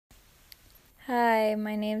Hi,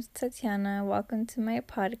 my name's Tatiana. Welcome to my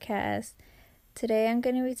podcast. Today I'm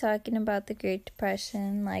going to be talking about the Great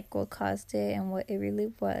Depression, like what caused it and what it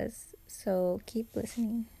really was. So keep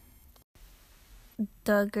listening.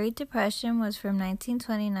 The Great Depression was from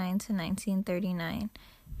 1929 to 1939.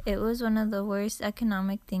 It was one of the worst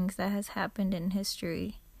economic things that has happened in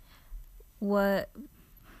history. What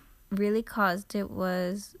really caused it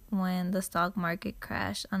was when the stock market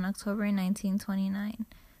crashed on October 1929,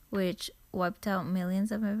 which wiped out millions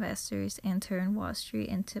of investors and turned Wall Street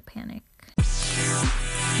into panic.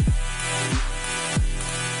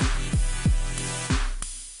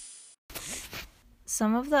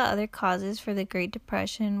 Some of the other causes for the Great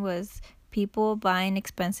Depression was people buying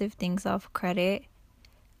expensive things off credit,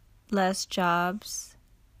 less jobs,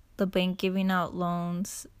 the bank giving out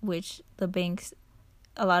loans, which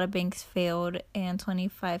a lot of banks failed, and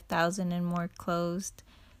 25,000 and more closed.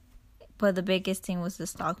 But the biggest thing was the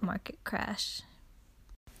stock market crash.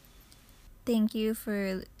 Thank you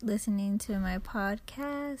for listening to my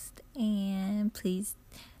podcast, and please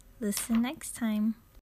listen next time.